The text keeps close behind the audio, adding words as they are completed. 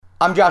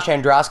I'm Josh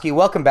Androsky.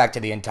 Welcome back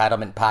to the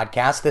Entitlement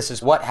Podcast. This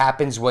is What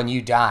Happens When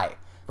You Die,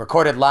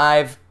 recorded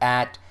live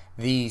at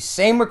the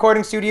same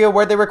recording studio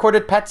where they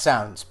recorded Pet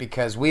Sounds,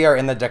 because we are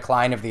in the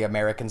decline of the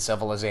American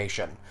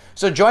civilization.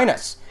 So join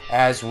us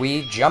as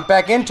we jump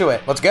back into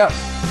it. Let's go.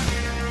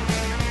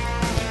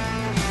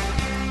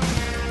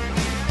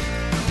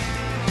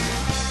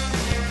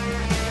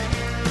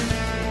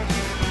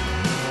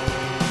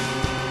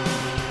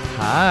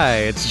 Hi,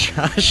 it's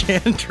Josh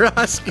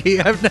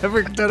Androsky. I've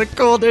never done a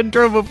cold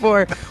intro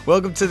before.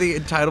 Welcome to the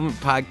Entitlement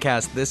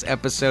Podcast. This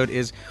episode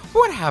is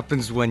What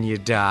Happens When You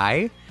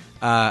Die.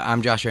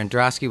 I'm Josh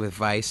Androsky with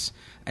Vice,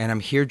 and I'm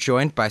here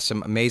joined by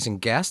some amazing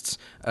guests.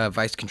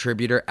 Vice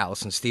contributor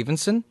Allison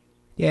Stevenson.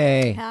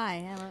 Yay.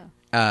 Hi,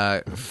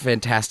 hello.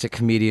 Fantastic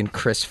comedian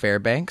Chris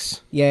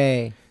Fairbanks.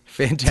 Yay.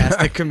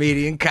 Fantastic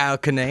comedian Kyle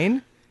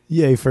Kinane.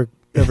 Yay for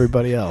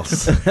everybody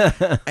else.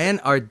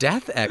 And our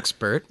death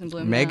expert,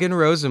 Megan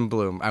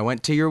Rosenbloom. I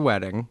went to your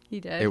wedding.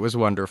 You did. It was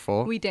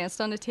wonderful. We danced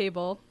on a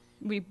table.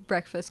 We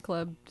breakfast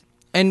clubbed.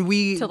 And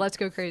we... So let's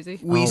go crazy.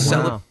 We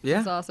wow. Yeah. It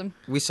was awesome.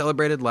 We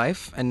celebrated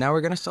life, and now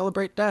we're going to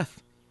celebrate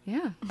death.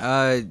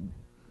 Yeah.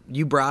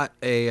 You brought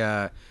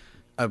a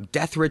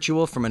death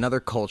ritual from another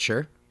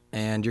culture,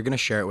 and you're going to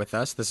share it with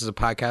us. This is a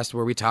podcast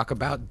where we talk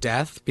about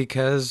death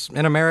because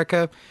in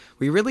America,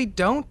 we really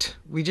don't.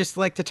 We just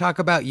like to talk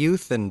about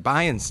youth and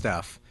buying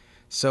stuff.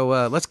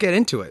 So let's get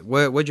into it.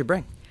 What'd you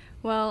bring?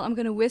 Well, I'm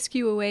going to whisk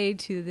you away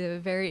to the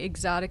very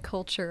exotic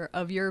culture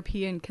of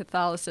European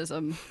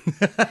Catholicism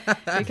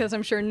because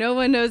I'm sure no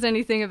one knows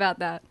anything about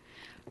that.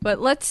 But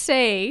let's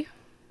say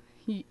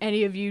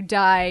any of you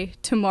die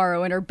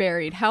tomorrow and are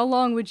buried. How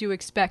long would you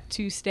expect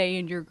to stay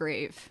in your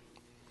grave?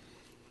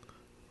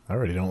 I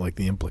already don't like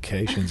the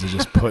implications of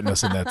just putting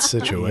us in that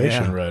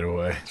situation right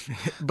away.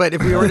 But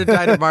if we were to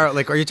die tomorrow,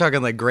 like, are you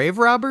talking like grave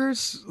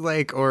robbers?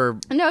 Like, or...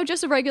 No,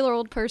 just a regular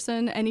old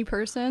person, any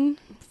person.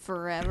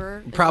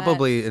 Forever?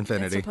 Probably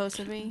infinity. It's supposed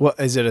to be? Well,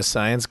 is it a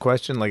science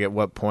question? Like, at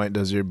what point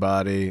does your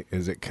body,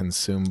 is it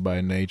consumed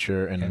by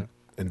nature? And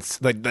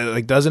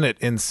like doesn't it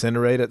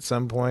incinerate at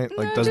some point?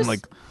 Like, No, doesn't just-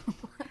 like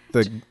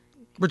the...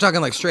 We're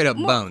talking like straight up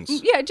bones.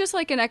 Yeah, just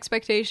like an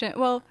expectation.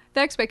 Well, the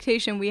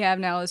expectation we have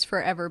now is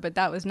forever, but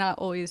that was not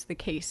always the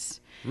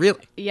case. Really?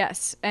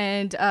 Yes,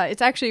 and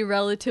it's actually a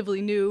relatively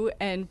new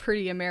and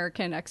pretty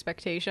American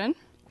expectation.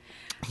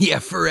 Yeah,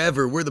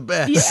 forever. We're the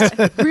best.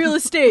 Yeah, real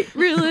estate.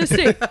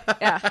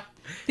 Yeah.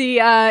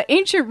 The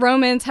ancient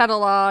Romans had a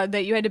law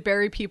that you had to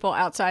bury people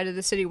outside of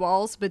the city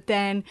walls, but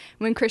then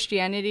when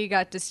Christianity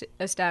got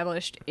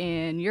established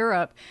in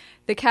Europe,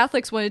 the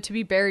Catholics wanted to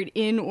be buried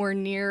in or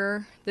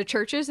near the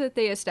churches that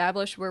they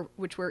established,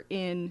 which were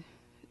in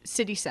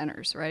city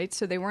centers, right?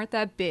 So they weren't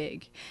that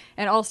big.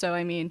 And also,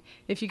 I mean,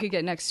 if you could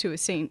get next to a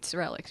saint's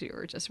relics, you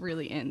were just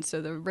really in.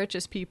 So the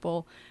richest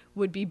people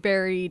would be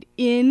buried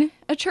in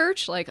a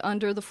church, like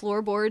under the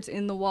floorboards,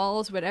 in the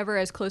walls, whatever,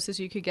 as close as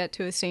you could get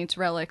to a saint's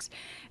relics.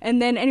 And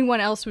then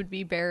anyone else would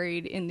be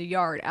buried in the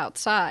yard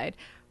outside.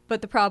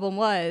 But the problem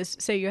was,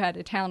 say you had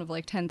a town of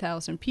like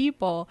 10,000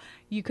 people,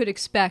 you could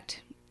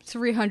expect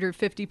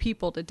 350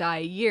 people to die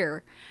a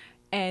year.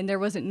 And there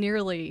wasn't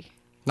nearly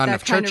Not that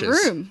enough kind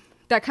churches. of room,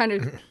 that kind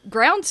of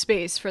ground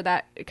space for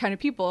that kind of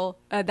people,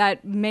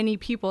 that many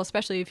people,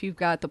 especially if you've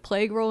got the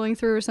plague rolling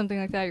through or something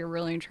like that, you're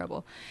really in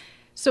trouble.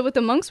 So what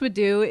the monks would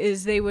do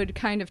is they would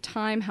kind of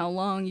time how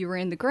long you were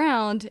in the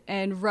ground,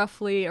 and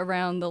roughly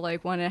around the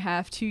like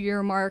 1.5, 2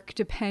 year mark,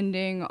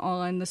 depending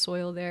on the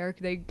soil there,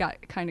 they got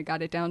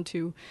it down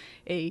to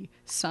a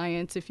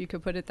science, if you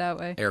could put it that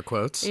way. Air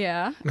quotes.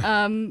 Yeah.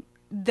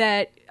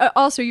 That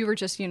also you were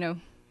just,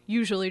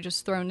 usually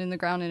just thrown in the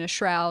ground in a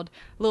shroud.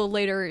 A little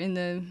later in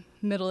the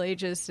Middle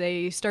Ages,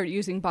 they start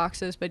using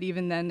boxes, but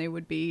even then they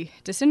would be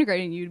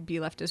disintegrating. You'd be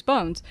left as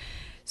bones.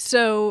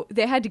 So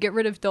they had to get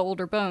rid of the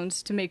older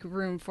bones to make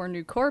room for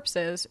new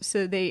corpses.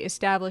 So they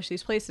established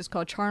these places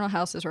called charnel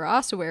houses or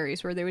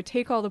ossuaries, where they would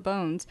take all the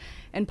bones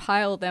and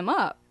pile them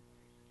up.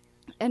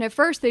 And at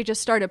first they just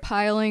started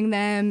piling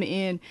them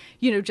in,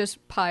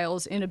 just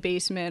piles in a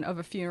basement of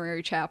a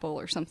funerary chapel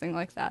or something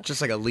like that.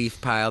 Just like a leaf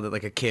pile that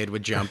like a kid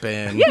would jump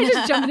in. Yeah,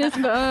 just jumping in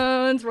some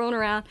bones, rolling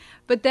around.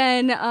 But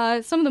then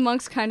some of the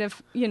monks kind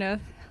of,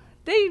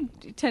 they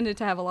tended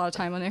to have a lot of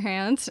time on their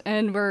hands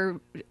and were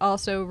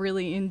also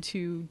really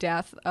into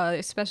death,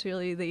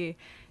 especially the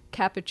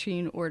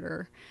Capuchin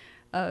order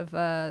of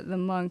the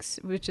monks,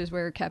 which is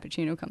where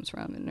cappuccino comes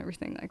from and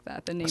everything like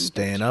that. The name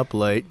Staying up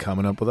late,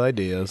 coming up with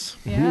ideas.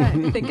 Yeah,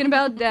 thinking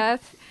about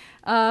death.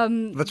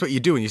 That's what you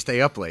do when you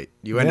stay up late.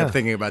 You end up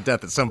thinking about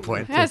death at some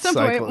point. Yeah, at some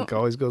point. It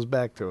always goes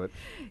back to it.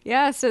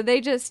 Yeah, so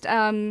they just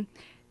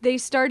they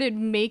started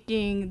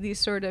making these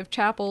sort of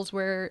chapels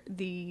where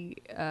the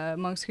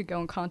monks could go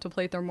and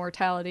contemplate their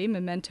mortality,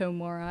 memento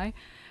mori,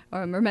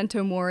 or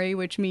memento mori,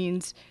 which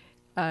means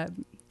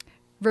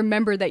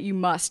remember that you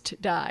must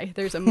die.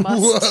 There's a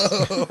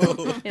must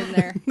in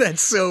there.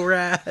 That's so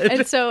rad.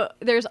 And so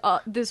there's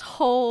this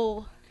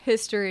whole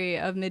history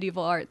of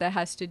medieval art that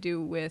has to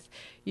do with,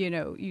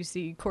 you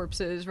see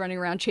corpses running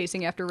around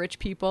chasing after rich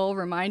people,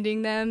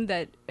 reminding them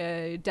that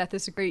death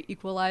is a great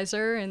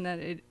equalizer and that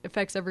it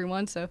affects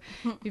everyone. So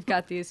you've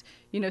got these,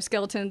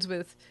 skeletons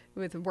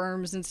with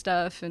worms and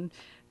stuff, and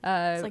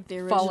it's like the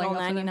original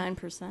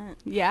 99%.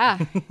 Yeah,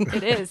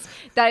 it is.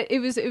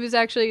 It was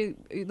actually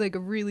like a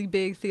really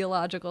big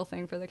theological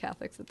thing for the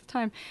Catholics at the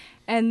time.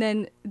 And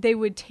then they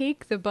would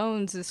take the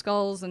bones, the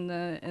skulls and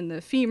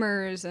the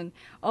femurs and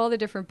all the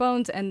different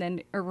bones, and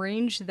then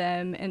arrange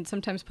them and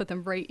sometimes put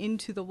them right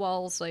into the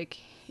walls, like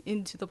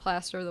into the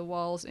plaster of the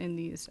walls in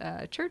these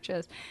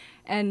churches.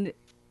 And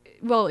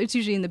well, it's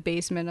usually in the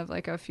basement of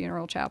like a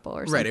funeral chapel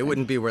or something. Right, it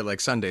wouldn't be where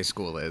like Sunday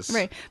school is.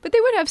 Right, but they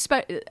would have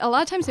a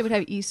lot of times they would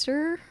have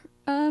Easter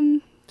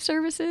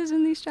services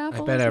in these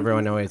chapels. I bet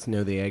everyone always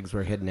knew the eggs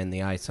were hidden in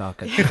the eye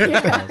socket.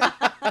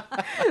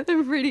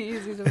 They're pretty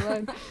easy to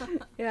find.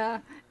 Yeah,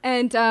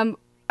 and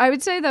I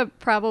would say that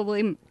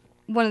probably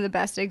one of the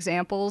best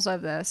examples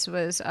of this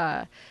was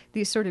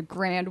these sort of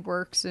grand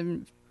works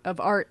of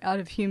art out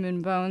of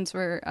human bones,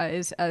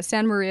 is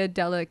San Maria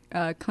della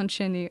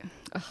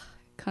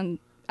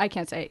I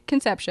can't say it.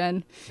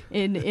 Conception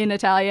in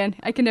Italian.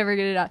 I can never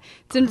get it out.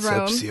 It's in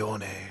Rome.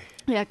 Concepzione.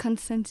 Yeah,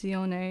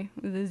 Concepzione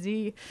with a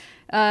Z.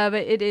 But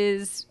it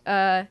is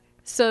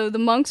so the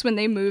monks, when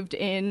they moved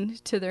in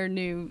to their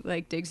new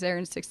digs there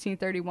in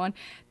 1631,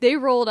 they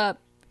rolled up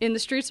in the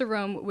streets of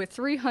Rome with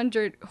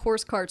 300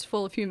 horse carts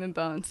full of human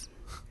bones.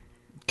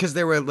 Because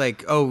they were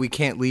like, oh, we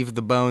can't leave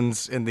the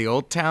bones in the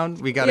old town.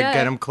 We got to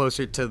get them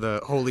closer to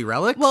the holy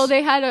relics. Well,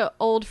 they had an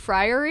old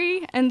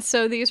friary, and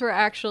so these were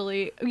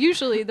actually,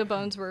 usually the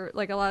bones were,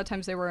 a lot of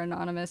times they were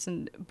anonymous,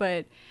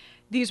 but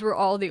these were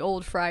all the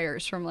old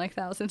friars from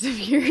thousands of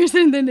years,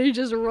 and then they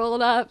just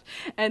rolled up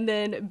and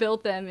then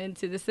built them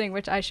into this thing,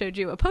 which I showed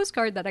you a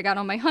postcard that I got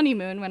on my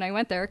honeymoon when I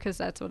went there, because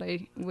that's what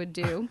I would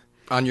do.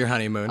 On your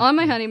honeymoon? On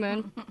my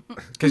honeymoon.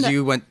 Because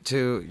you went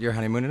to your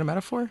honeymoon in a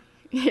metaphor?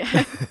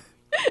 Yeah.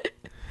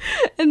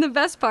 And the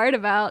best part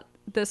about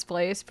this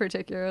place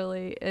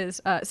particularly is,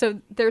 so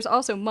there's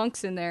also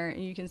monks in there,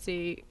 and you can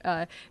see,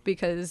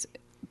 because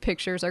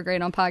pictures are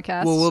great on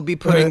podcasts. Well, we'll be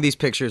putting these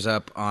pictures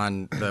up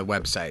on the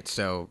website,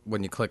 so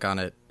when you click on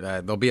it,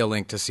 there'll be a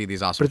link to see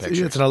these awesome pictures.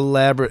 It's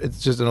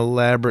just an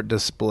elaborate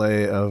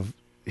display of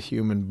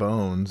human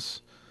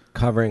bones.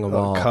 Covering a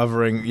wall.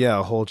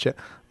 A whole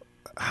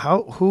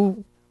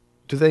who,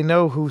 do they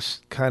know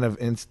who's kind of,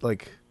 did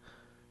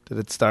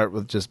it start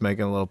with just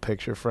making a little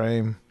picture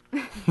frame?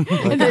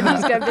 And then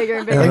just got bigger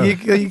and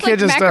bigger. You can't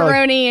just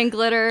macaroni and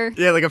glitter.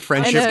 Yeah, like a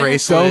friendship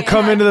bracelet. Don't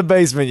come into the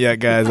basement yet,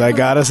 guys. I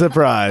got a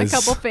surprise. A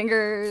couple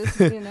fingers,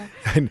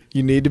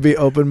 You need to be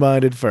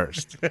open-minded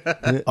first.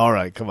 All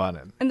right, come on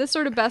in. And the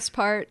sort of best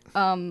part,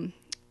 in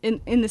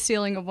the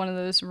ceiling of one of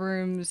those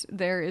rooms,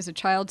 there is a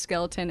child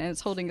skeleton, and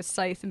it's holding a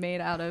scythe made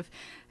out of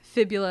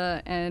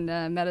fibula and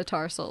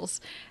metatarsals.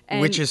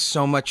 Which is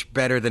so much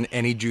better than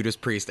any Judas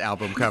Priest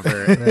album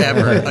cover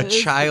ever. A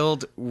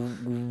child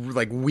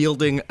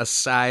wielding a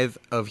scythe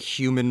of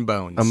human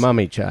bones. A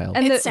mummy child.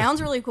 And it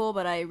sounds really cool,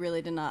 but I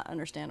really did not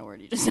understand a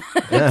word you just said.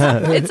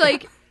 It's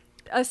like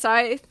a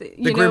scythe.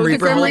 The Grim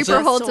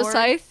Reaper holds a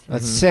scythe.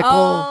 A sickle.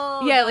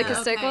 Oh, yeah, like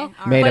a sickle.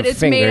 Made but of it's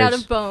fingers. made out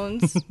of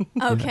bones.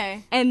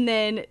 Okay. And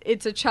then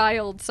it's a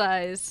child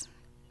size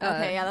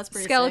that's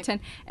pretty skeleton.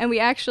 sick. And we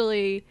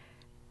actually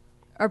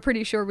are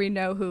pretty sure we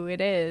know who it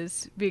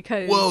is,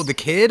 because Whoa, the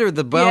kid or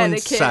the bone the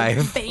kid.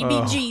 scythe?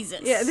 Baby Jesus.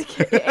 Yeah, the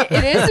kid.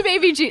 It is a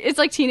baby Jesus. It's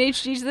like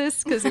teenage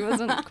Jesus, because he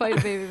wasn't quite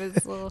a baby, but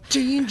it's a little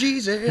Teen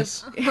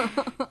Jesus.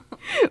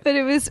 But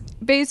it was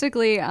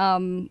basically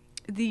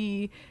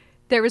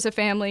there was a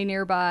family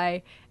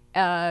nearby,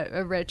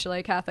 a rich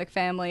Catholic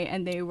family,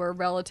 and they were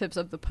relatives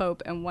of the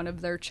Pope, and one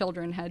of their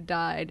children had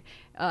died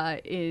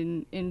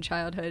in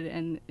childhood,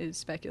 and it's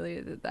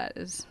speculated that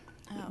is.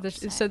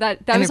 So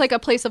that was like a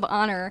place of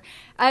honor,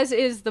 as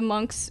is the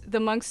monks.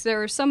 The monks,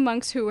 there are some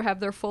monks who have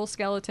their full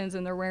skeletons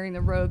and they're wearing the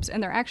robes,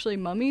 and they're actually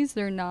mummies.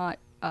 They're not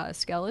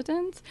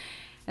skeletons.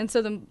 And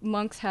so the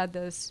monks had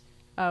this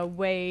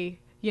way,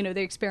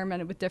 they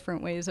experimented with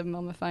different ways of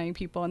mummifying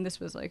people, and this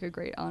was like a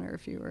great honor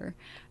if you were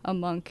a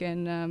monk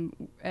and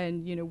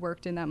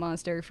worked in that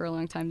monastery for a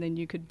long time. Then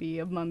you could be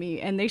a mummy,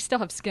 and they still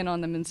have skin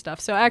on them and stuff.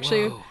 So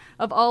actually,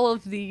 of all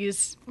of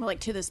these,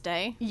 To this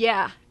day?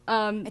 yeah.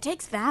 It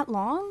takes that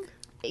long?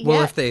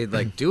 Well, if they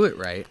do it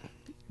right,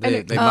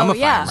 they mummify them.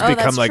 It's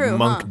become that's true,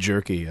 monk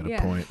jerky at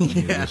a point.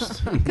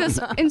 Because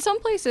in some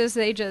places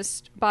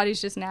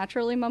bodies just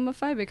naturally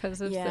mummify because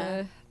of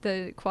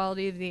the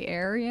quality of the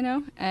air,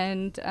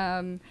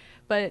 and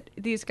but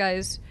these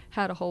guys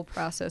had a whole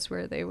process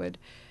where they would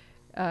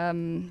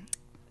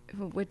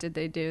what did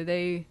they do?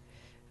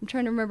 I'm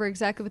trying to remember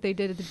exactly what they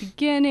did at the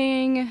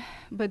beginning,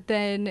 but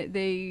then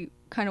they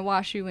kind of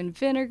wash you in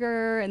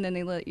vinegar, and then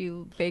they let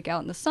you bake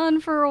out in the sun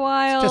for a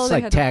while. It's just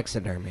like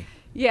taxidermy.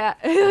 Yeah,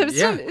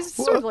 it's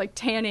sort of like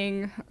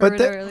tanning. Or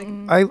But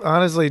I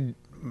honestly,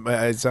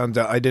 It sounds.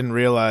 I didn't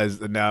realize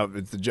that now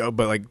it's a joke,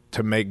 but like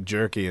to make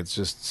jerky, it's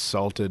just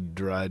salted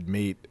dried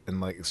meat,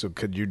 and like so.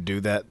 Could you do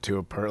that to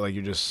a like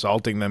you're just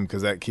salting them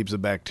because that keeps the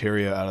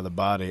bacteria out of the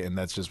body, and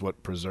that's just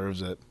what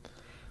preserves it.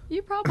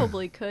 You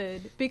probably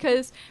could,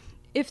 because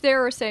if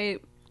there are, say,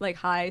 like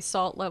high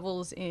salt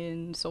levels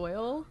in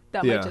soil,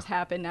 that might just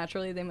happen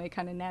naturally. They might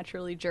kind of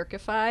naturally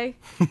jerkify.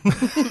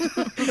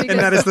 And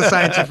that is the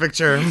scientific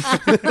term.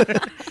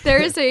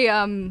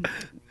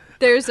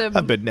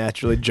 I've been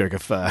naturally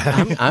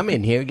jerkified. I'm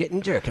in here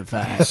getting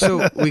jerkified. So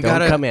we Don't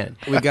gotta come in.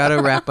 We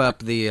gotta wrap up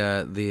the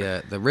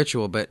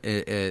ritual. But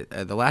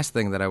the last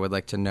thing that I would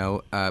like to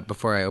know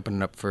before I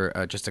open it up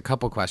for just a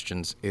couple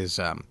questions is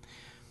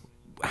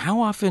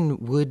how often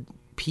would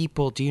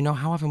people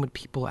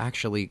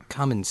actually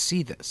come and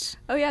see this?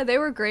 Oh yeah, they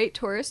were great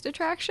tourist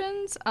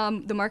attractions.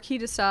 The Marquis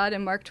de Sade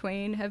and Mark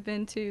Twain have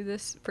been to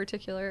this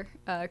particular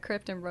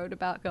crypt and wrote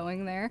about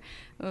going there.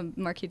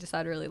 Marquis de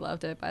Sade really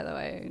loved it, by the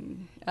way.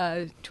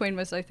 And, Twain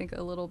was, I think,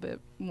 a little bit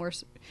more,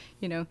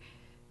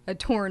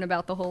 torn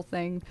about the whole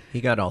thing. He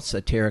got all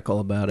satirical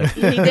about it.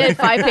 He did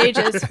 5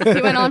 pages.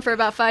 He went on for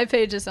about 5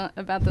 pages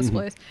about this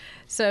place.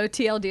 So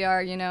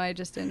TLDR, I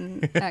just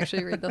didn't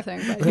actually read the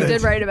thing, but he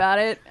did write about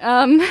it.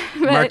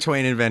 Mark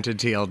Twain invented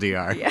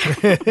TLDR.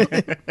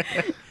 Yeah.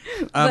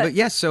 But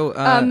yeah, so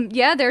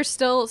there's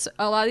still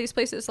a lot of these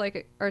places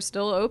are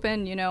still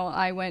open.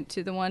 I went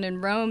to the one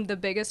in Rome. The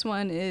biggest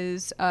one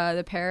is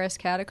the Paris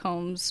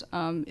Catacombs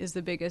is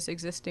the biggest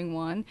existing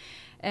one,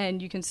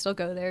 and you can still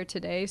go there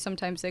today.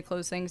 Sometimes they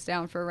close things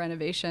down for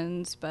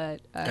renovations,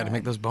 but got to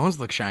make those bones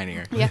look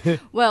shinier. Yeah.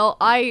 Well,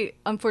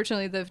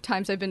 unfortunately the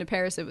times I've been to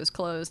Paris it was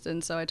closed,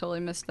 and so I totally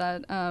missed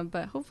that.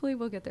 But hopefully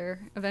we'll get there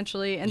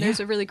eventually. And there's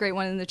a really great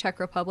one in the Czech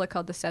Republic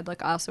called the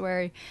Sedlec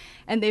Ossuary,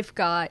 and they've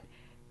got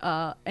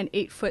an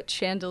 8-foot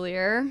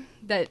chandelier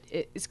that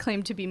is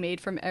claimed to be made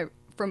from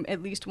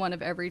at least one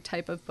of every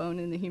type of bone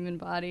in the human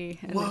body,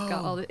 and they've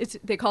got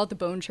they call it the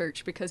Bone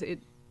Church because it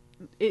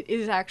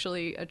is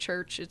actually a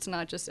church. It's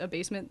not just a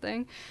basement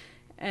thing,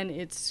 and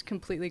it's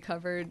completely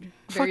covered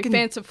very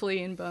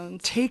fancifully in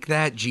bones. Take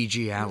that,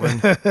 Gigi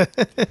Allen.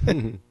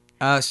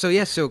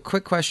 So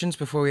quick questions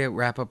before we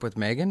wrap up with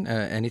Megan.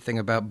 Anything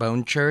about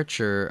Bone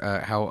Church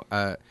or how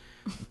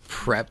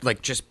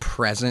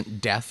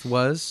present death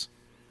was?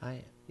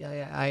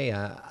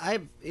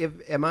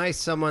 Am I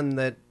someone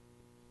that?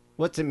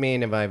 What's it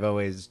mean if I've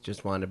always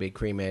just wanted to be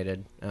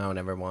cremated? I don't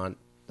ever want.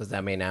 Does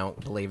that mean I don't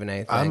believe in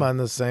anything? I'm on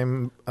the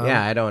same.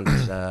 I don't.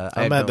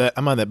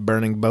 I'm on that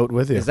burning boat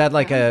with you. Is that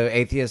like a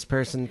atheist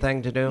person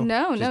thing to do?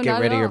 No, just no, get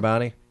not rid at of your all.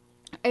 body.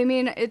 I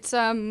mean, it's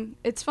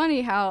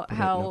funny how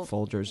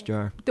Folgers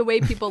jar. the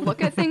way people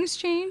look at things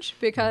change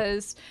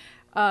because.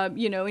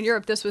 In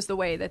Europe, this was the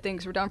way that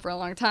things were done for a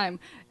long time,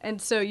 and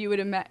so you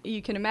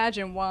can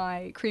imagine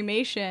why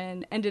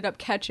cremation ended up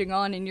catching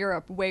on in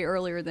Europe way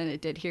earlier than it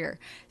did here.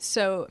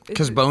 So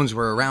because bones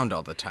were around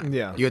all the time,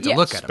 Yeah. you had to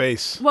look at them.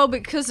 Space. Well,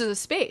 because of the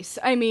space.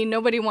 I mean,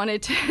 nobody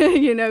wanted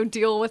to,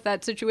 deal with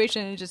that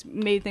situation, and it just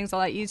made things a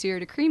lot easier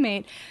to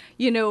cremate.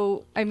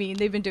 I mean,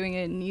 they've been doing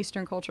it in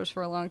Eastern cultures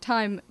for a long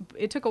time.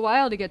 It took a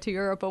while to get to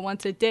Europe, but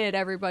once it did,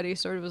 everybody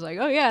sort of was like,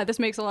 oh yeah, this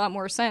makes a lot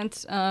more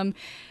sense.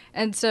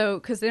 And so,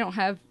 because they don't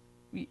have,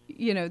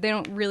 they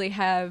don't really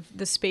have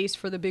the space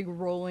for the big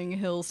rolling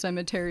hill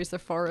cemeteries, the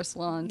forest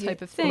lawn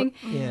type of thing.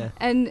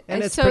 And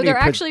so they're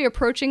actually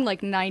approaching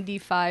like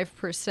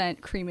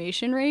 95%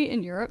 cremation rate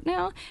in Europe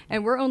now,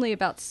 and we're only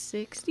about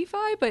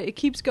 65, but it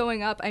keeps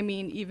going up. I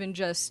mean, even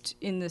just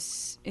in the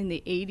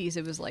 80s,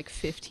 it was like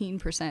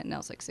 15%, now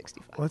it's like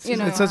 65. Well,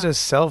 it's such a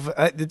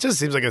it just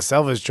seems like a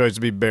selfish choice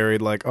to be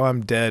buried like, oh,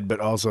 I'm dead,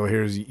 but also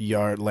here's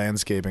yard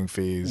landscaping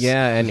fees.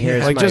 Yeah, and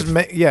here's like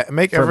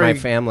make for every my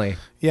family.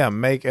 Yeah,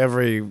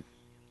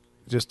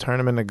 just turn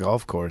them into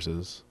golf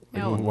courses.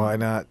 Like, No. why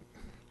not?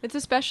 It's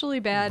especially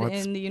bad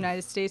in the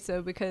United States,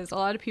 though, because a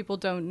lot of people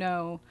don't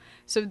know.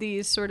 So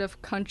these sort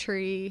of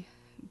country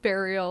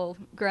burial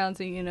grounds,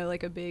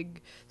 like a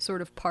big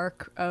sort of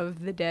park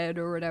of the dead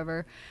or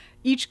whatever,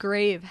 each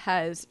grave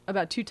has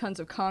about 2 tons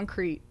of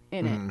concrete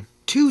in it.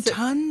 2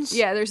 tons?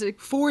 Yeah, there's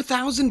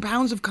 4,000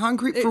 pounds of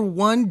concrete for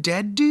one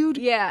dead dude?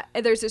 Yeah,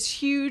 and there's this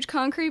huge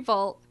concrete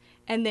vault,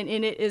 and then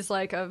in it is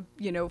like a,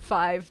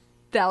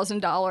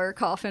 $5,000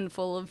 coffin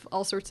full of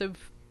all sorts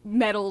of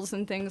metals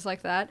and things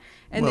like that.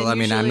 And well, then I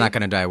mean, I'm usually- not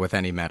going to die with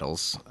any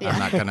medals. Yeah. I'm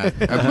not going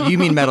to... you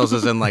mean medals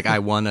as in, like, I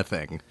won a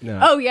thing? No.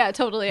 Oh, yeah,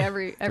 totally.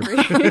 Every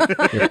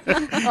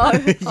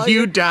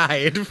You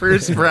died,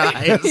 first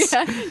prize.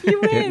 Yeah,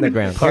 you Hit in the win.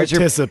 ground.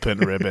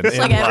 Participant ribbon. It's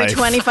like every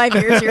 25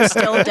 years you're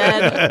still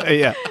dead.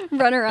 Yeah.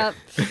 Runner up.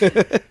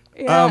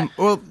 Yeah.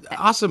 Well,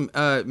 awesome.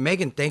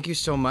 Megan, thank you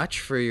so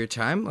much for your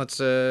time. Let's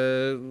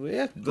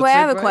Well, I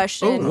have a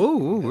question.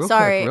 Real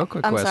Sorry.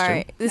 quick I'm question.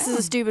 sorry. This is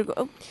a stupid...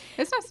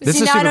 It's not This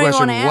See, is a now I stupid don't even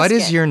question. wanna What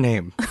ask is it. your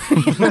name?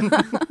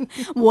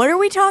 What are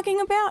we talking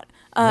about?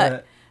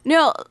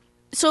 No,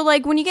 so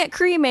like when you get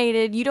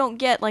cremated, you don't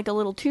get like a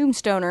little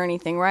tombstone or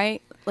anything,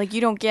 right? Like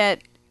you don't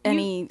get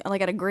any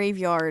like at a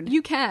graveyard.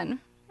 You can.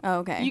 Oh,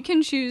 okay. You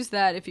can choose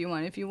that if you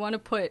want. If you want to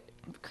put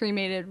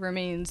cremated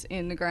remains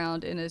in the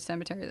ground in a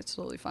cemetery, that's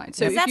totally fine.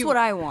 So That's what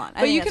I want.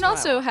 But you can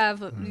also have,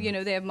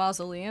 they have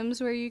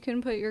mausoleums where you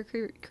can put your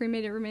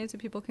cremated remains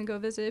and people can go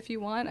visit if you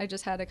want. I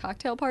just had a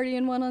cocktail party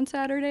in one on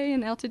Saturday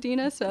in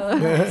Altadena, so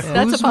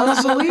that's a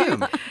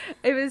mausoleum.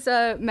 It was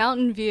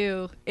Mountain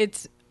View.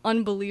 It's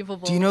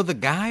unbelievable. Do you know the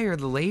guy or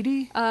the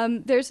lady?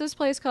 There's this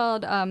place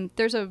called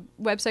there's a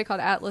website called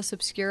Atlas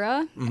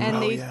Obscura,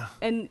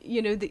 and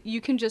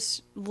you can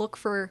just look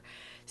for,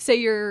 say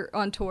you're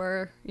on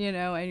tour,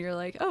 and you're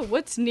like, oh,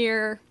 what's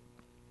near,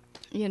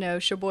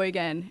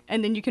 Sheboygan,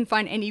 and then you can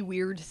find any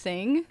weird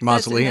thing.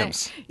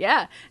 Mausoleums.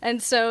 Yeah,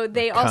 and so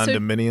they also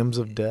condominiums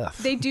of death.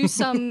 They do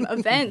some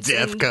events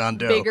Death in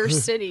condo. bigger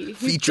city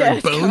Featuring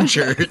Death Bone condo.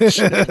 Church.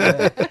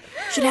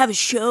 should have a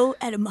show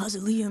at a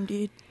mausoleum,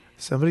 dude.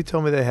 Somebody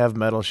told me they have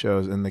metal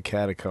shows in the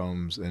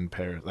catacombs in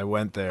Paris. I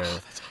went there,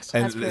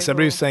 and That's very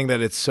somebody was cool. saying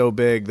that it's so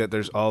big that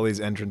there's all these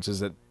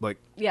entrances that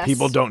Yes.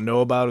 people don't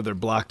know about, or they're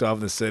blocked off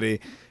the city,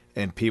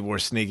 and people were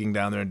sneaking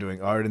down there and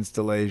doing art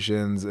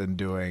installations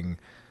and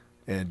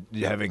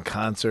having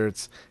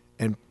concerts.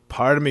 And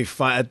part of me,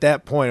 at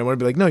that point, I want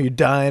to be like, no, you're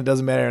dying, it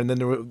doesn't matter. And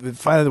then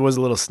finally there was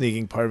a little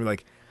sneaking part of me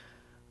like,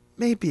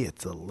 maybe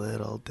it's a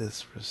little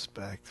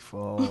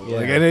disrespectful. Yeah.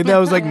 And that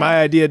was like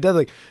my idea. It does,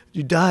 like,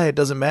 you die, it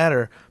doesn't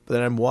matter. But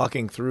then I'm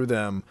walking through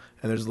them,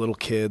 and there's little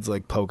kids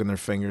like poking their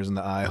fingers in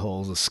the eye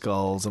holes of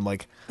skulls. I'm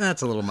like,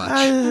 That's a little much.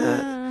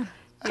 Yeah.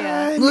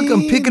 Look,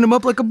 I'm picking him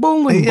up like a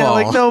bowling yeah, ball.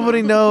 like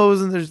nobody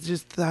knows, and there's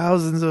just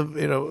thousands of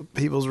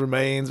people's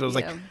remains. I was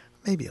like, Yeah.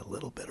 maybe a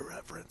little bit of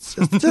reverence,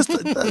 just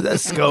a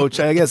scotch.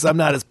 I guess I'm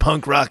not as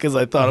punk rock as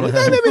I thought. I'm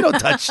like, maybe don't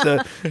touch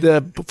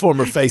the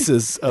former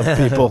faces of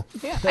people.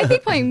 Yeah, I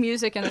think playing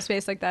music in a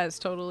space like that is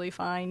totally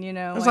fine.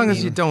 As long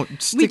as you don't we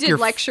stick did your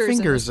lectures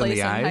fingers in in this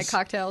place the and had eyes.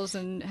 cocktails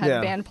and had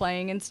Yeah. band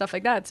playing and stuff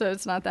like that, so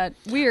it's not that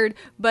weird.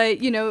 But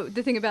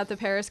the thing about the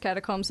Paris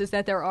catacombs is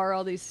that there are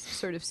all these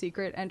sort of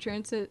secret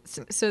entrances.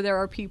 So there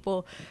are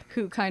people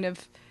who kind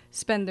of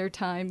spend their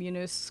time,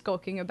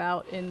 skulking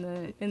about in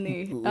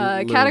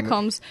the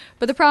catacombs.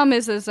 But the problem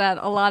is that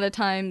a lot of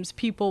times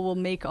people will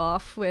make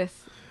off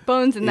with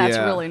bones, and that's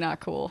Yeah. really not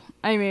cool.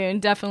 I mean,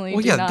 definitely.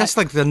 Well, do yeah, not. that's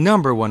like the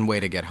number one way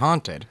to get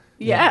haunted.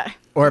 Yeah.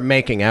 Or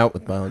making out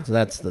with bones.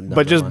 That's the number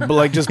But just one.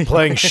 like just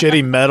playing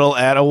shitty metal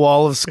at a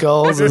wall of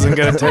skulls isn't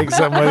going to take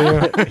somebody.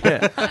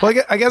 Well,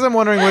 I guess I'm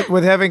wondering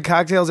with having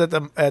cocktails at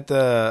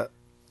the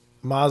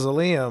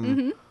mausoleum.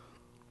 Mm-hmm.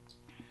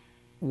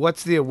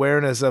 What's the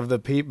awareness of the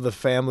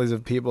families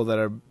of people that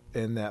are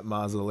in that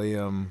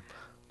mausoleum?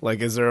 Like,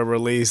 is there a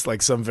release,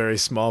 like some very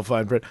small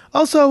fine print?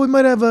 Also, we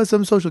might have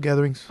some social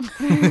gatherings.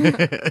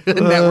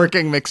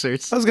 Networking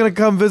mixers. I was gonna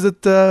come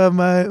visit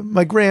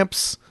my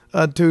Gramps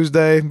on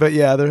Tuesday, but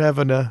yeah, they're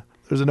having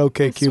there's an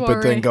OK Cupid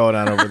soiree. thing going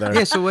on over there.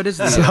 Yeah, so what is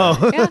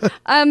the...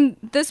 Yeah.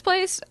 This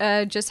place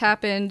just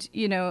happened.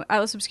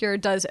 Atlas Obscura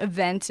does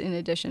events in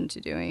addition to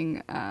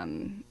doing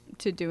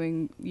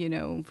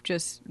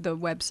just the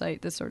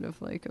website, that's sort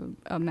of like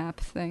a map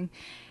thing.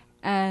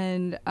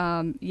 And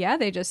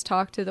they just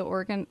talk to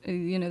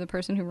the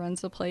person who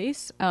runs the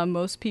place.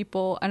 Most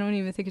people, I don't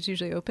even think it's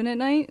usually open at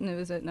night, and it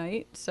was at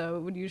night, so it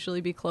would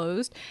usually be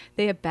closed.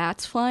 They have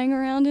bats flying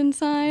around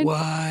inside.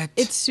 What?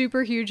 It's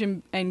super huge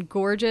and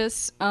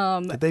gorgeous.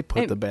 Did they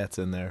put the bats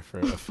in there for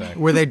effect?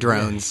 Were they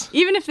drones?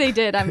 Even if they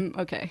did, I'm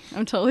okay.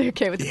 I'm totally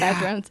okay with the bat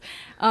drones.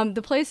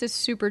 The place is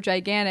super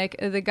gigantic.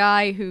 The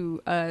guy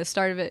who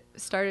started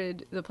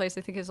the place,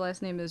 I think his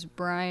last name is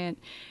Bryant.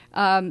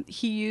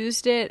 He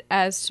used it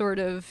as sort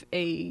of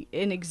an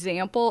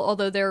example,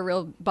 although there are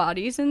real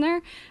bodies in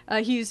there.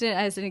 He used it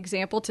as an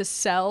example to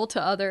sell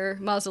to other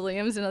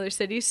mausoleums in other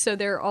cities. So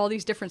there are all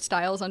these different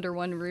styles under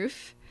one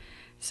roof.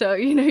 So,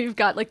 you've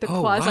got like the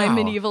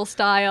quasi-medieval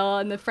style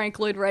and the Frank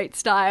Lloyd Wright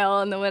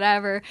style and the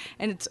whatever,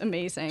 and it's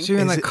amazing. So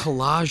you're in the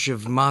collage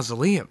of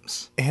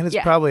mausoleums. And it's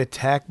Yeah. probably a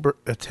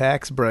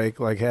tax break,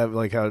 like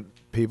how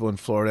people in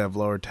Florida have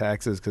lower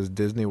taxes because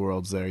Disney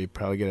World's there. You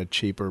probably get a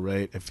cheaper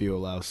rate if you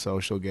allow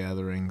social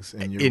gatherings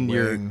in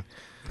your wing.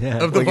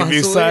 Of the Like if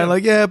you sign,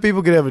 like, yeah,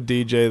 people could have a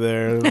DJ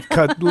there.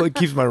 It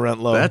keeps my rent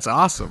low. That's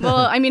awesome. Well,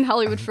 I mean,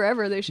 Hollywood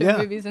Forever, they show Yeah.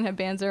 movies and have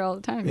bands there all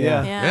the time.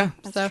 Yeah. Yeah.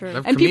 That's So, true.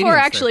 Have and people are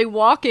comedians actually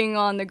walking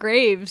on the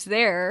graves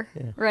there,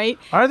 right?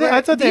 Are they?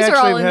 I thought they these are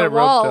actually all in had the it roped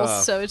walls,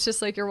 off. so it's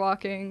just like you're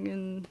walking,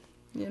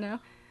 and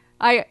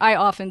I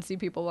often see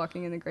people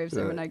walking in the graves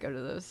there when I go to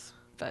those.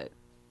 But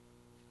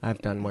I've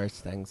done worse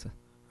things.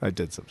 I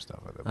did some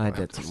stuff with it. I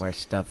did some worse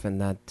stuff in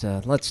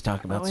that. Let's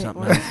talk about wait,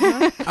 something what?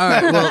 else. All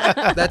right,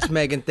 well, that's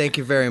Megan. Thank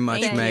you very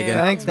much, Thank you.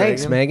 Megan.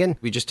 Thanks, Megan.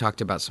 We just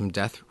talked about some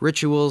death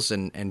rituals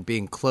and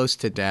being close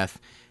to death.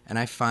 And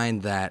I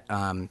find that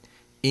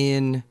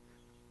in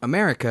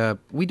America,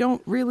 we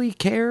don't really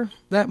care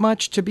that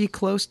much to be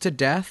close to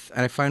death.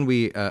 And I find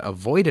we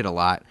avoid it a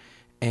lot.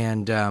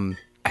 And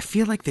I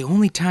feel like the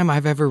only time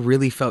I've ever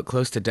really felt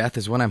close to death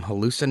is when I'm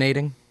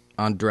hallucinating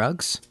on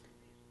drugs.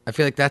 I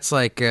feel like that's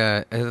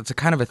that's a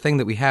kind of a thing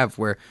that we have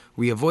where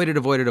we avoid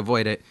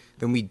it.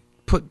 Then we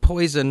put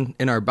poison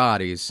in our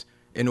bodies.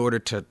 in order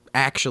to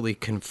actually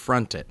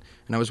confront it.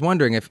 And I was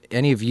wondering if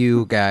any of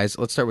you guys,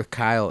 let's start with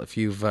Kyle, if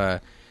you've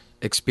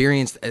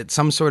experienced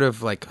some sort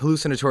of like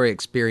hallucinatory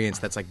experience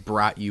that's like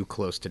brought you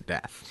close to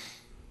death.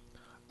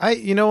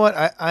 You know what?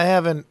 I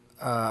haven't.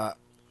 I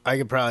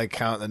could probably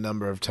count the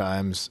number of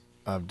times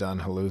I've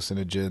done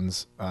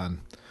hallucinogens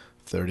on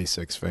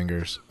 36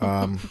 fingers.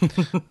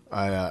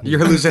 You're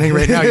hallucinating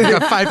right now. You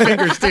got 5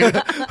 fingers,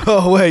 dude.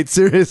 Oh wait,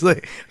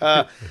 seriously?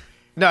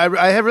 No,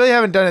 I really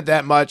haven't done it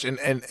that much,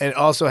 and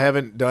also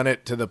haven't done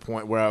it to the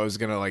point where I was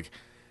gonna like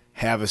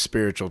have a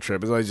spiritual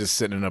trip. It's always just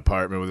sitting in an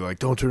apartment with like,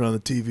 don't turn on the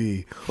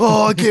TV.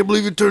 Oh, I can't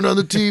believe you turned on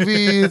the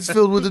TV. It's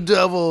filled with the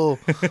devil.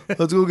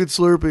 Let's go get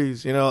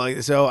Slurpees. You know,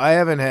 like, so I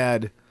haven't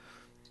had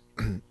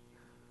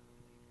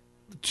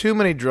too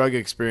many drug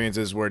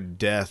experiences where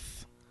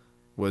death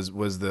was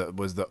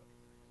the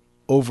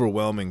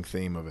overwhelming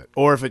theme of it.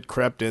 Or if it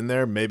crept in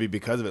there, maybe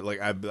because of it,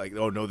 like I'd be like,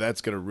 oh no, that's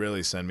gonna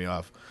really send me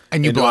off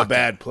and you into a blocked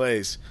bad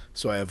place.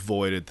 So I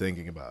avoided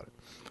thinking about it.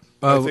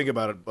 I think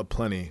about it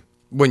plenty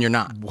when you're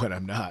not. when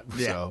I'm not.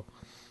 Yeah. So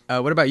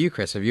What about you,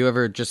 Chris? Have you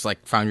ever just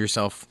like found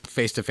yourself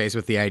face to face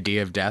with the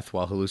idea of death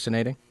while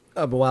hallucinating?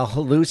 While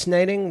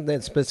hallucinating,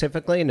 then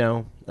specifically,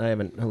 no, I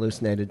haven't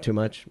hallucinated too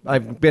much.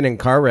 I've been in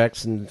car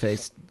wrecks and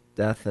faced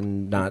death,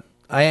 and not.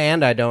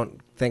 I don't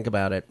think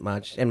about it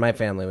much. In my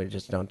family, we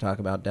just don't talk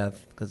about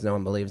death because no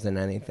one believes in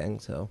anything.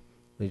 So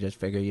we just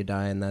figure you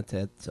die and that's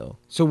it. So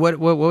what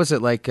was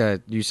it like?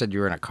 You said you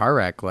were in a car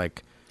wreck.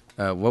 Like,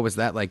 what was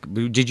that like?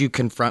 Did you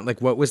confront?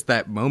 Like, what was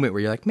that moment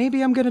where you're like,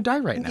 maybe I'm gonna die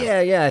right now?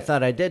 Yeah, I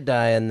thought I did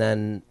die, and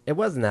then it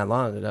wasn't that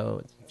long ago.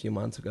 It was a few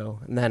months ago,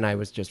 and then I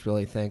was just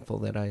really thankful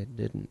that I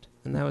didn't,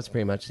 and that was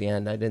pretty much the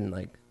end. I didn't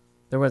like.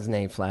 There wasn't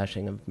any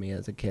flashing of me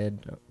as a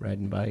kid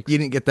riding bikes. You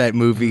didn't get that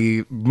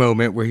movie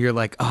moment where you're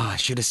like, oh, I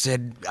should have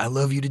said I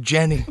love you to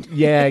Jenny.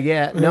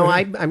 Yeah. No,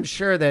 I'm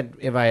sure that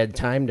if I had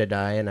time to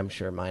die, and I'm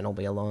sure mine will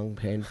be a long,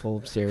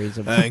 painful series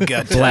of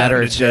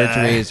bladder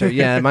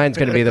surgeries. Mine's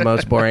going to be the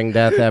most boring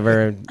death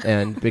ever,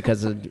 and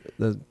because of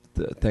the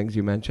things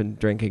you mentioned,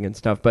 drinking and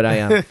stuff. But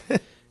I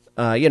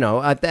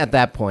at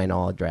that point,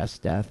 I'll address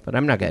death. But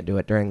I'm not going to do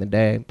it during the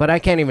day. But I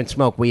can't even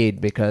smoke weed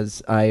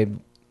because I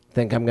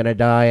think I'm gonna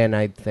die, and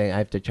I think I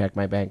have to check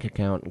my bank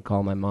account and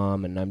call my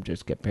mom, and I'm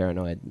just get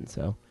paranoid, and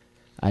so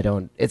I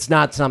don't. It's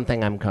not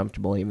something I'm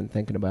comfortable even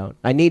thinking about.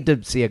 I need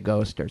to see a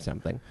ghost or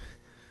something,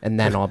 and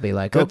then I'll be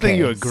like, good okay. thing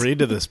you agreed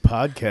to this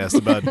podcast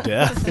about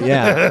death.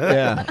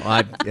 Yeah.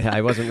 Well, I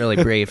wasn't really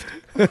briefed.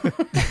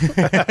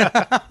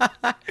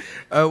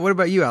 What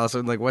about you,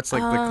 Allison? Like, what's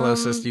like the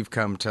closest you've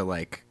come to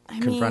like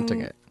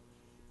confronting it?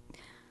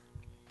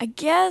 I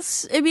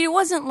guess. I mean, it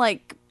wasn't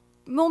like.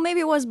 Well, maybe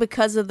it was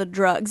because of the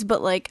drugs,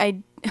 but like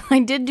I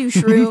did do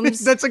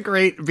shrooms. That's a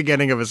great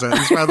beginning of a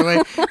sentence, by the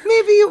way.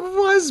 Maybe it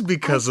was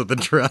because of the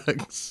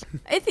drugs.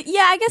 I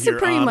guess Your it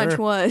pretty Honor? much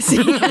was.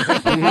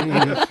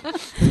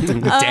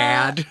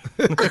 Dad.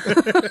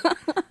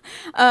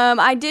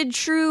 I did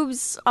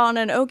shrooms on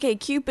an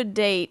OkCupid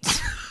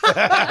date.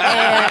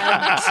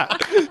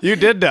 And You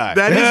did die.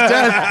 That is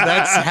death.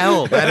 That's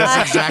hell. That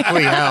is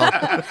exactly hell.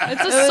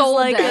 It's a it was soul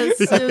like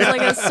death. it was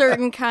like a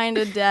certain kind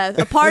of death.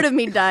 A part of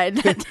me died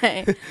that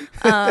day.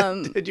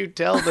 Did you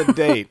tell the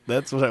date?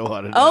 That's what I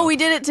wanted to know. Oh, we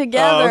did it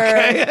together.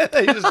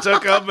 Okay. You just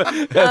took them.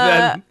 And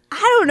then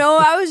I don't know.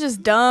 I was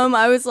just dumb.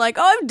 I was like,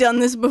 oh, I've done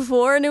this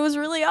before, and it was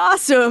really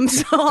awesome.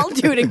 So I'll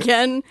do it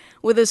again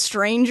with a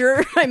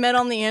stranger I met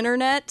on the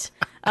internet.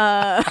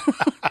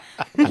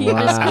 He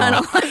just kind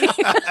of like...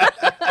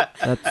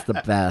 That's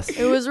the best.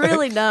 It was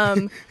really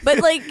dumb. But,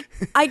 like,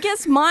 I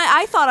guess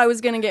I thought I was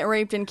going to get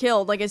raped and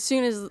killed, like, as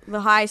soon as the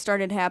high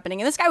started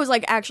happening. And this guy was,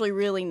 like, actually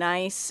really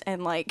nice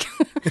and, like...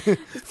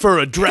 for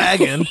a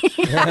dragon.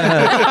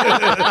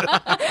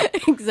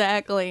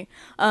 Exactly.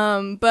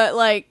 But,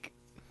 like...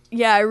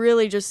 Yeah, I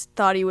really just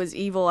thought he was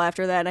evil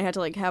after that. I had to,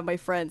 like, have my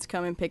friends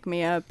come and pick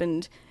me up,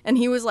 and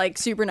he was, like,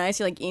 super nice.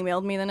 He, like,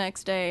 emailed me the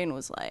next day and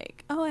was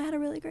like, oh, I had a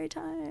really great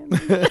time.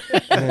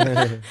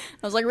 I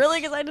was like, really?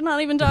 Because I did not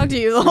even talk to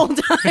you the whole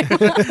time.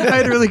 I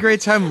had a really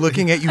great time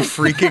looking at you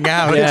freaking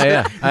out.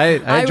 Yeah.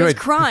 I I was enjoyed.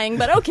 crying,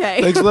 but okay.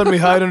 Thanks for letting me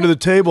hide under the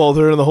table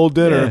during the whole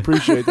dinner. I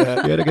appreciate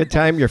that. You had a good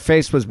time. Your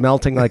face was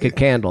melting like a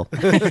candle.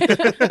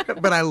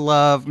 But I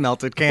love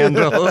melted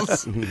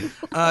candles.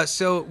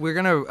 So we're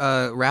going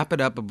to wrap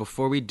it up, but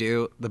before we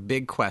do, the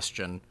big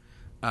question,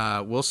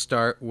 we'll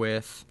start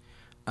with,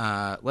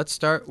 let's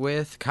start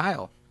with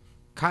Kyle.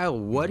 Kyle,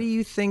 what do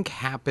you think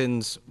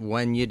happens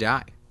when you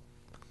die?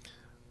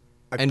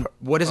 And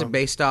what is it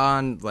based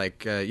on? Like,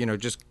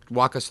 just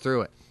walk us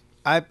through it.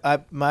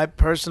 My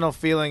personal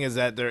feeling is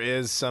that there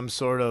is some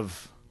sort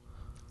of.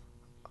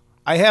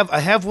 I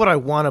have what I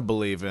want to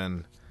believe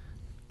in.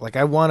 Like,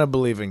 I want to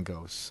believe in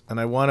ghosts, and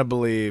I want to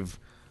believe,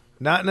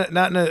 not in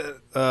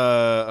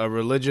a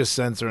religious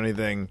sense or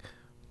anything,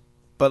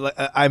 but like,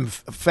 I'm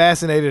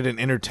fascinated and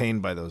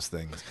entertained by those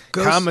things.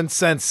 Ghosts- Common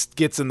sense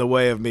gets in the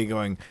way of me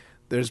going.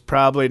 I'm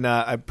probably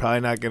not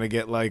going to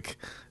get like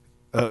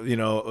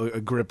a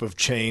grip of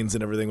chains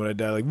and everything when I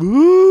die. Like,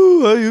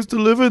 woo! I used to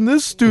live in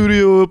this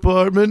studio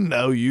apartment.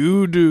 Now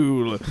you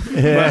do.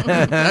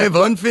 I have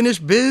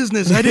unfinished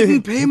business. I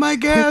didn't pay my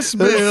gas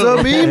bill.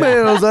 Some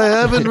emails I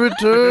haven't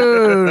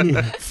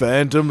returned.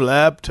 Phantom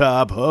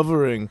laptop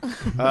hovering.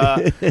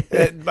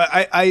 But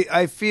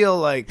I feel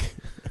like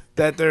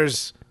that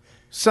there's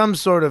some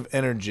sort of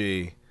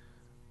energy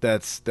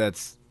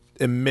that's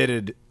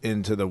emitted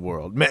into the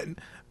world.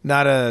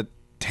 Not a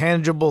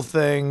tangible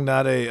thing,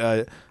 not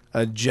a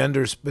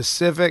gender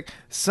specific,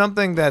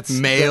 something that's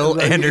male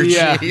energy.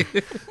 Yeah,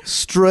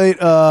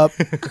 straight up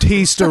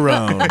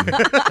testosterone.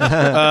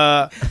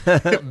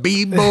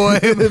 B-boy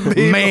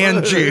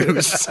man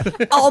juice.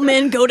 All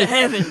men go to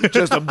heaven.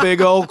 Just a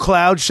big old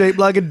cloud shaped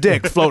like a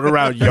dick floating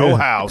around your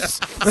house.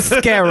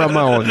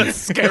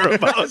 Scaramouche.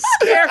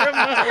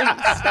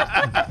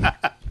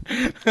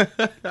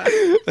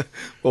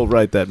 We'll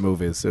write that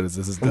movie as soon as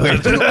this is done. I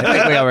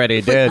think we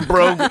already did.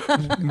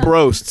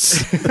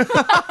 Broasts.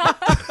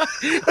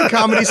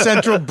 Comedy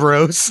Central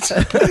broast.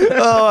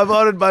 Oh, I'm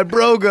haunted by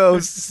bro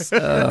ghosts.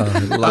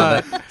 Love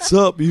it. What's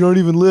up? You don't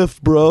even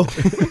lift, bro.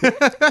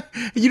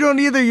 You don't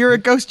either. You're a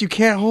ghost. You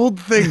can't hold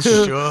things.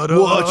 Shut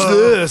up. Watch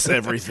this.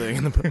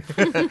 Everything.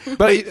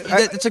 But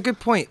it's a good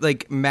point.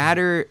 Like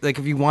matter, like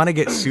if you want to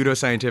get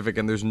pseudoscientific,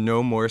 and there's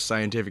no more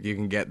scientific you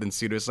can get than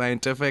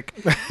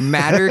pseudoscientific,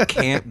 matter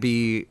can't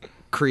be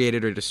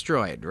created or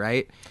destroyed,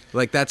 right?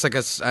 Like that's like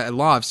a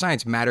law of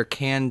science. Matter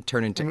can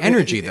turn into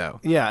energy, though.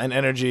 Yeah, and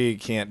energy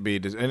can't be.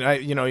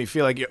 And you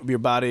feel like your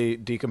body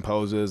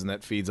decomposes, and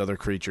that feeds other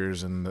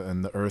creatures and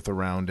the earth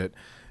around it.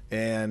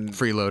 And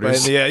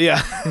freeloaders.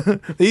 Yeah.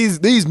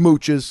 these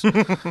mooches.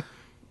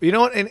 You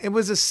know what? And it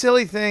was a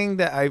silly thing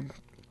that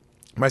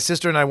my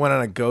sister and I went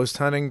on a ghost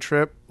hunting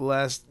trip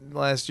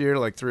last year,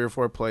 like 3 or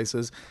 4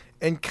 places,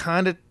 and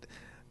kind of.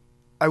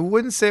 I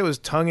wouldn't say it was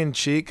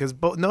tongue-in-cheek because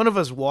none of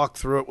us walked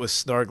through it with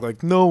snark,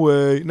 like, no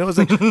way. No, it's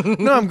like,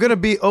 no, I'm going to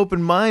be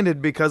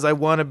open-minded because I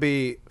want to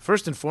be,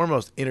 first and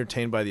foremost,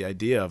 entertained by the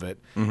idea of it.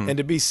 Mm-hmm. And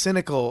to be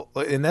cynical,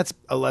 and that's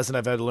a lesson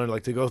I've had to learn,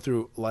 like to go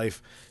through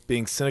life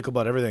being cynical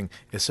about everything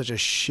is such a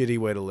shitty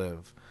way to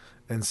live.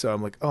 And so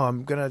I'm like,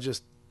 oh,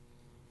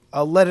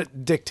 I'll let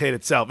it dictate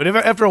itself. And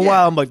after a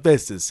while, I'm like,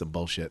 this is some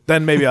bullshit.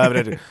 Then maybe I'll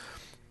have it.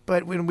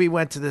 But when we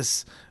went to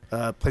this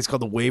place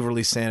called the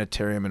Waverly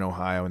Sanitarium in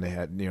Ohio, and they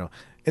had,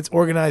 it's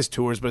organized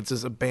tours, but it's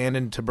this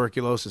abandoned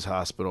tuberculosis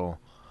hospital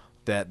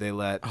that they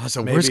let. Oh, it's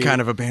the worst kind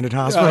of abandoned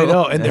hospital. I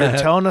know, and they're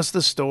telling us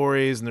the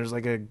stories, and there's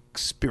like a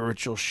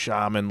spiritual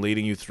shaman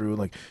leading you through.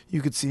 Like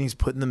you could see he's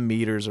putting the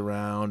meters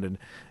around, and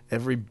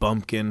every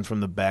bumpkin from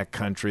the back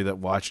country that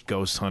watched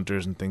ghost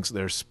hunters and thinks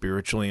they're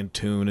spiritually in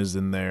tune is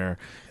in there,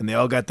 and they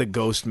all got the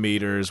ghost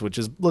meters, which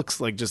looks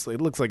like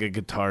a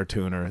guitar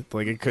tuner.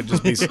 Like it could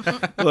just be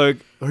like,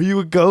 "Are you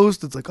a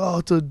ghost?" It's like, "Oh,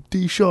 it's a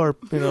D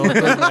sharp."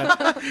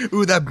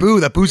 Ooh,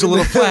 that boo's a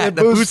little flat.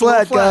 That boo's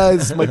flat,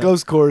 guys. My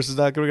ghost chorus is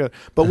not going to go.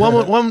 But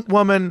one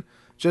woman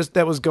just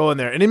that was going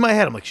there, and in my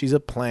head, I'm like, she's a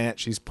plant.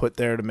 She's put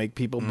there to make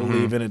people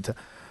believe in it.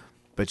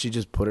 But she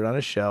just put it on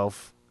a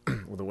shelf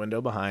with a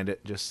window behind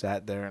it, just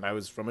sat there, and I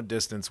was from a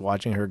distance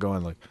watching her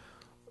going like,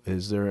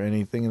 is there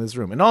anything in this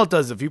room? And all it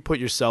does, if you put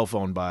your cell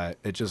phone by it,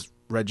 it just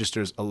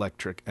registers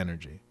electric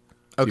energy.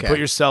 Okay. You put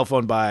your cell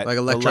phone by it. Like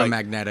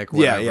electromagnetic,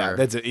 whatever. Yeah,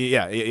 that's it.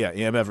 Yeah,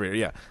 EMF reader,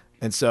 yeah.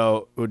 And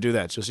so it would do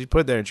that. So she'd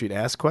put it there, and she'd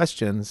ask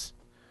questions,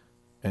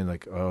 and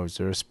like, oh, is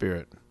there a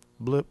spirit?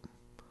 Blip.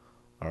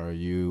 Are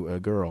you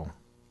a girl?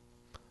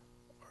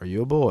 Are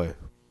you a boy?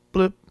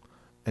 Blip.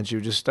 And she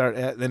would just start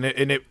and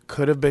it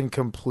could have been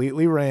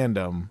completely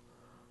random,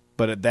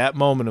 but at that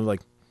moment I'm like,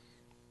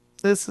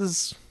 this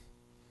is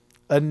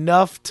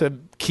enough to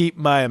keep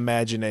my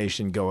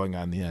imagination going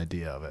on the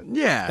idea of it.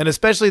 Yeah. And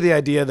especially the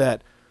idea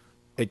that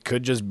it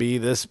could just be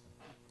this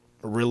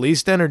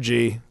released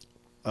energy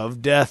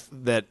of death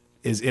that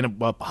is in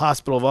a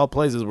hospital of all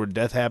places where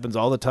death happens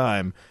all the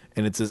time,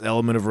 and it's this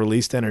element of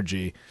released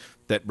energy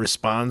that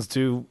responds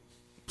to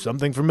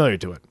something familiar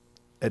to it.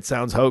 It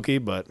sounds hokey,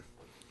 but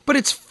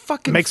it's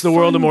fucking makes the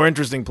world a more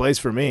interesting place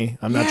for me.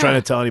 I'm not trying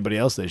to tell anybody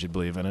else they should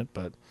believe in it,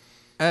 but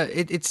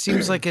it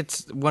seems like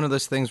it's one of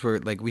those things where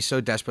like we so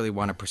desperately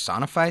want to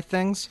personify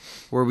things,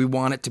 where we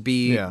want it to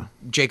be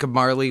Jacob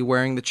Marley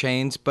wearing the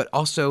chains, but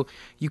also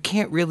you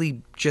can't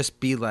really just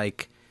be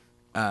like,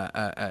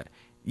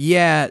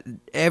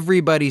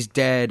 everybody's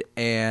dead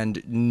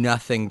and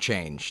nothing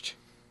changed.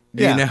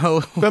 You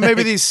know? But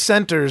maybe these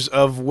centers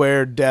of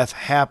where death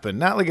happened,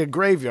 not like a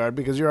graveyard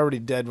because you're already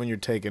dead when you're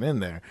taken in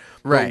there.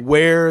 Right.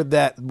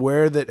 But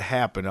where that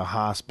happened, a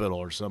hospital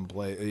or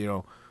someplace,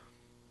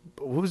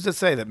 who's to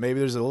say that maybe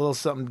there's a little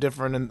something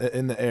different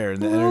in the air, in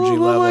the energy level.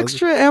 A little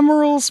extra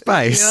emerald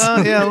spice.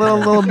 Yeah, a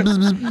little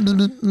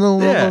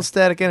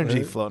static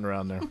energy floating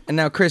around there. And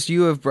now, Chris,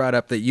 you have brought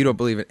up that you don't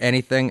believe in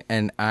anything,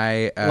 and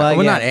I,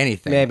 not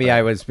anything. Maybe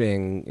I was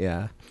being,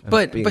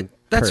 But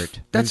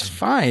that's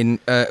fine.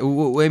 I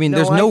mean,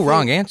 there's no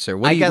wrong answer.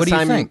 What do you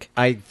think?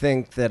 I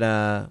think that,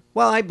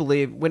 I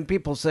believe when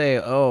people say,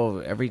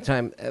 every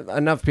time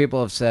enough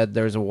people have said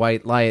there's a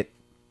white light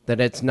that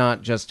it's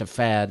not just a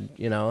fad.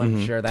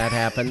 I'm sure that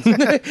happens.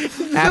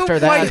 After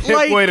that,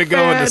 hip way to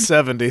go in the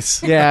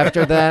 70s. Yeah,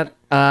 after that.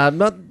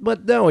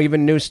 But no,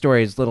 even news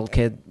stories, little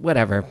kid,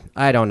 whatever.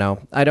 I don't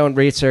know. I don't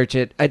research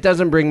it. It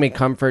doesn't bring me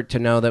comfort to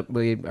know that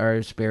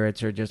our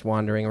spirits are just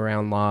wandering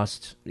around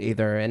lost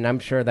either. And I'm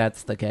sure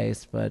that's the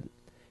case. But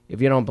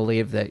if you don't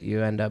believe that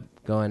you end up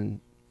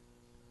going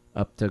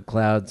up to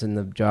clouds in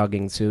the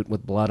jogging suit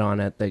with blood on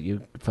it that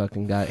you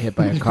fucking got hit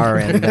by a car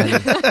in,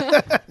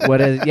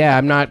 then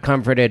I'm not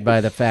comforted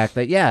by the fact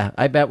that,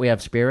 I bet we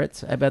have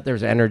spirits. I bet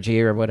there's energy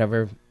or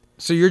whatever.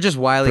 So you're just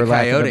Wile E.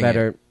 Coyoting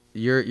better. it.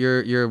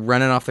 You're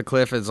running off the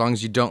cliff. As long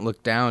as you don't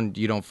look down,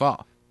 you don't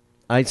fall.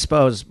 I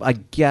suppose. I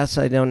guess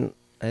I don't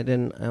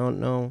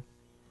know.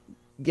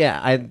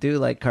 Yeah, I do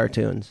like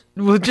cartoons.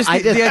 Well, just the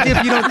idea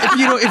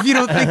if you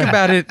don't think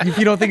about it,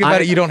 you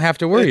don't have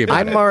to worry about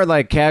it. I'm more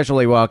like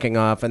casually walking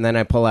off, and then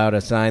I pull out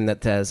a sign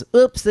that says,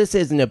 "Oops, this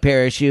isn't a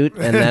parachute,"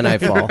 and then I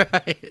fall.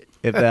 Right.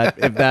 If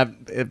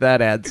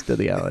that adds to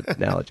the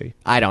analogy,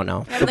 I don't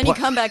know. Yeah, but then you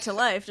come back to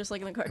life, just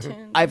like in the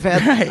cartoon. I've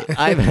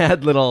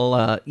had little.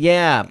 I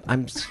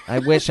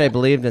wish I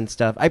believed in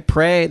stuff. I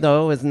pray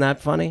though. Isn't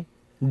that funny?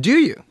 Do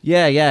you?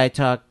 Yeah. I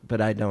talk,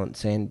 but I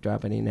don't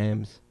drop any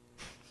names.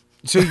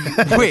 So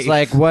wait, it's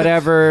like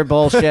whatever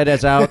bullshit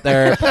is out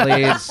there,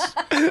 please.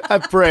 I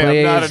pray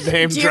please. I'm not a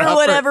name dropper. Do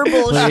whatever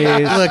bullshit.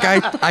 Please. Look,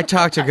 I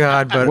talk to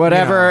God, but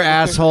whatever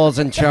assholes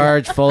in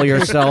charge, fool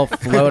yourself,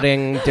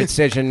 floating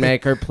decision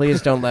maker.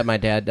 Please don't let my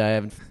dad die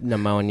of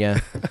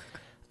pneumonia.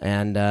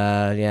 And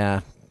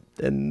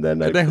and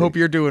then I hope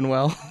you're doing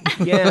well.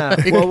 Yeah.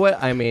 Well,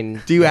 I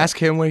mean, do you ask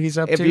him what he's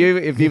up to?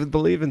 If you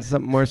believe in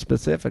something more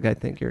specific, I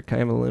think you're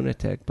kind of a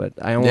lunatic. But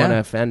I don't want to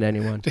offend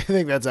anyone. Do you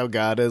think that's how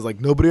God is?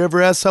 Like nobody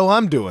ever asks how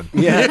I'm doing.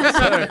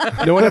 Yeah.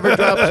 No one ever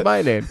drops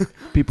my name.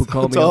 People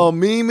call it's all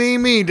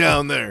me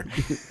down there.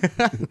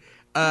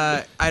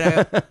 I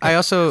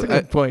also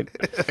good point.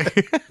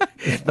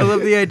 I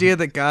love the idea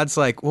that God's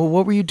like, well,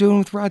 what were you doing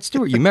with Rod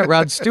Stewart? You met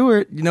Rod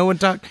Stewart. No one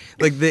talked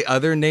like the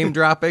other name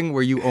dropping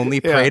where you only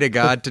pray to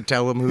God to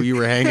tell him who you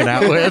were hanging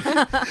out with.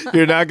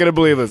 You're not going to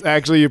believe this.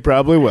 Actually, you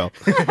probably will,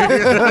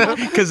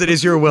 because it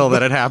is your will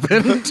that it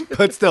happened.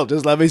 But still,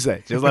 just let me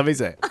say,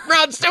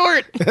 Rod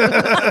Stewart.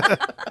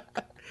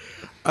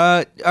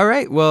 All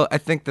right. Well, I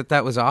think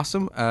that was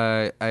awesome.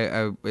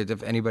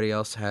 If anybody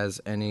else has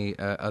any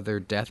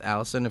other death,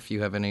 Allison, if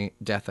you have any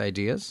death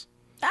ideas.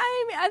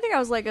 I think I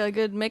was like a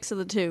good mix of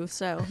the two.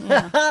 So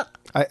yeah.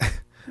 I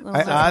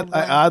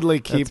oddly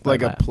keep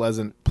like a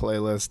pleasant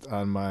playlist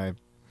on my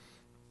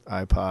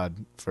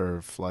iPod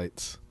for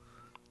flights,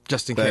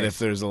 just in case. That if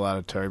there's a lot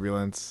of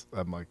turbulence,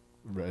 I'm like,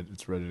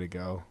 it's ready to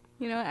go.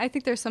 I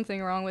think there's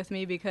something wrong with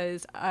me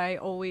because I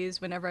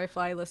always, whenever I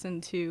fly,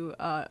 listen to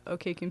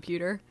OK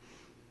Computer.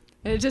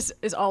 And it just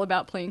is all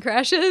about plane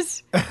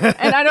crashes.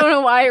 And I don't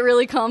know why it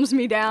really calms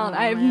me down.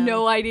 I have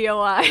no idea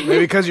why. Maybe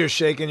because you're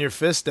shaking your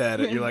fist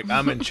at it. You're like,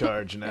 I'm in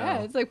charge now.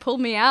 Yeah, it's like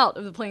pulled me out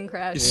of the plane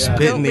crash. Yeah.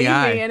 Spit in the eye.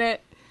 Don't leave me in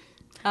it.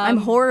 I'm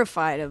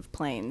horrified of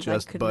planes.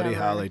 Just Buddy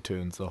Holly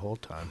tunes the whole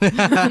time.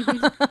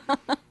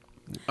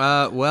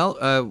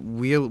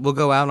 We'll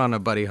go out on a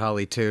Buddy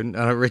Holly tune.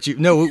 Richie,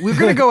 no, we're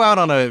going to go out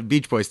on a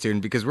Beach Boys tune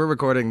because we're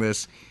recording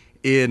this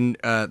in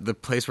the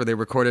place where they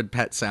recorded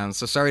Pet Sounds.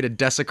 So sorry to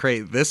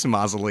desecrate this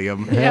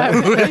mausoleum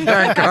with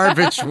our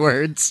garbage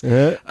words.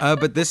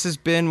 But this has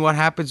been What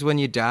Happens When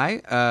You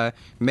Die.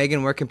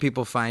 Megan, where can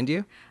people find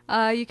you?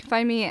 You can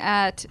find me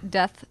at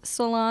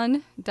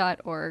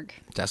deathsalon.org.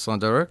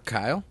 Deathsalon.org.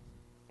 Kyle?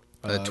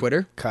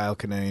 Twitter? Kyle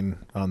Kinane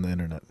on the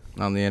internet.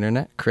 On the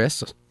internet.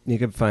 Chris? You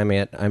can find me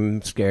at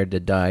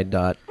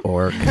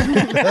imscaredtodie.org.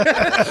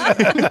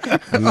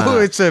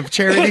 It's a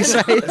charity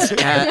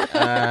site?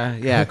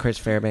 At, Chris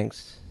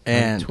Fairbanks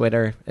on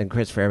Twitter and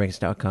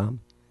chrisfairbanks.com.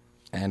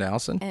 And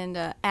Allison? And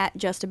at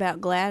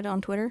justaboutglad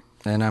on Twitter.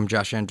 And I'm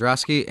Josh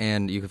Androsky,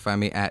 and you can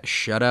find me at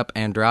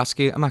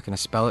shutupandrosky. I'm not going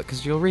to spell it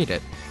because you'll read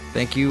it.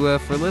 Thank you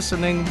for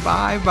listening.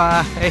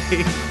 Bye-bye.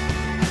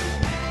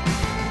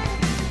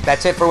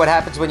 That's it for What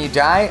Happens When You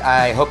Die.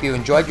 I hope you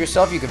enjoyed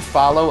yourself. You can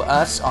follow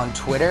us on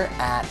Twitter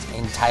at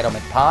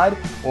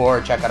EntitlementPod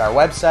or check out our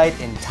website,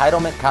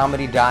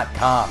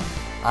 entitlementcomedy.com.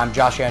 I'm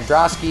Josh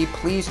Androsky.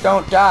 Please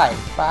don't die.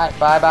 Bye.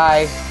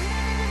 Bye-bye.